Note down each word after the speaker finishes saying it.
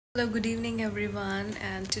Hello, good evening everyone,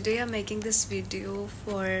 and today I'm making this video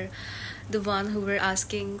for the one who were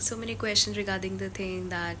asking so many questions regarding the thing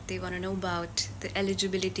that they want to know about the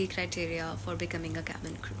eligibility criteria for becoming a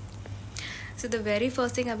cabin crew. So the very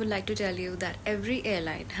first thing I would like to tell you that every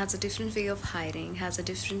airline has a different way of hiring, has a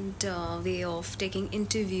different way of taking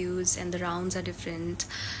interviews, and the rounds are different,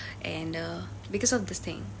 and because of this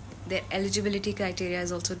thing their eligibility criteria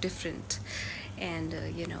is also different. And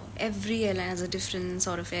every airline has a different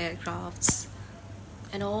sort of aircrafts,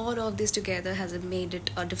 and all of this together has made it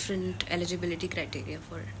a different eligibility criteria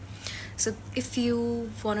for it. So if you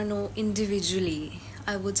want to know individually,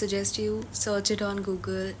 I would suggest you search it on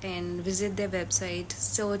Google and visit their website,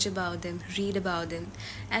 search about them, read about them,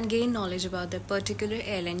 and gain knowledge about the particular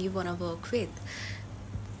airline you want to work with.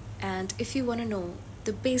 And if you want to know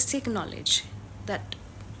the basic knowledge, that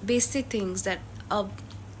basic things that are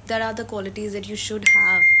the qualities that you should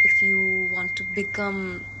have if you want to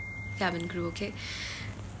become cabin crew, okay?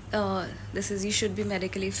 This is, you should be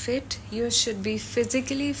medically fit, you should be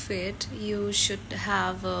physically fit, you should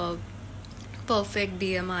have a perfect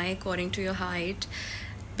BMI according to your height,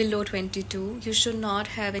 below 22, you should not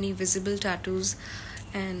have any visible tattoos,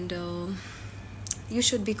 and you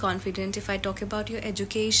should be confident. If I talk about your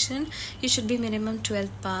education, you should be minimum 12th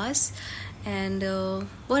pass, and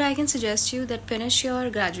what I can suggest you that finish your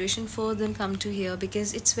graduation first, then come to here,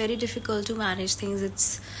 because it's very difficult to manage things.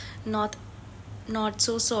 It's not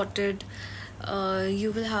so sorted.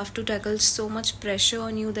 You will have to tackle so much pressure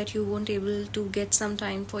on you that you won't able to get some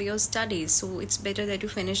time for your studies, so it's better that you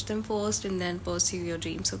finish them first and then pursue your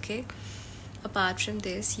dreams, okay? Apart from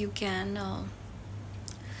this, you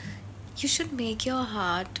should make your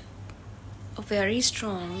heart very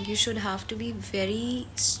strong. You should have to be very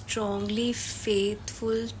strongly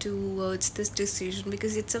faithful towards this decision,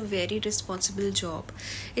 because it's a very responsible job.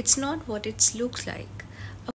 It's not what it looks like.